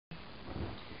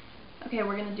Okay,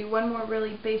 we're going to do one more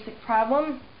really basic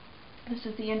problem. This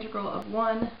is the integral of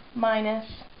 1 minus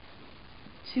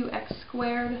 2x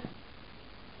squared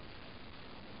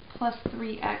plus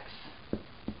 3x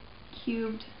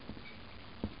cubed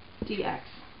dx.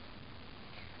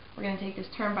 We're going to take this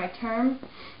term by term.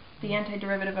 The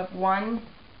antiderivative of 1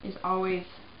 is always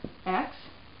x.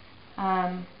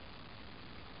 Then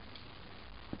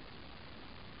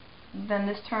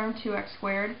this term, 2x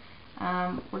squared,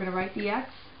 we're going to write the x.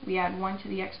 We add 1 to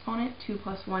the exponent. 2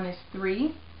 plus 1 is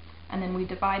 3. And then we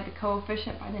divide the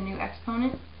coefficient by the new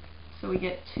exponent. So we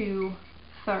get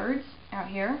 2/3 out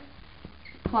here.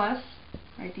 Plus,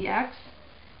 write the x.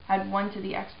 Add 1 to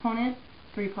the exponent.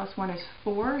 3 plus 1 is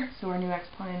 4. So our new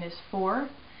exponent is 4.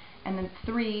 And then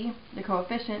 3, the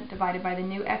coefficient, divided by the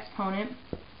new exponent,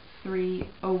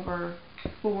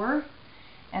 3/4.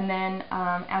 And then,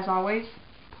 as always,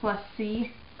 plus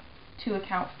c to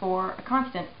account for a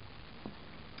constant.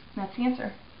 That's the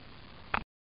answer.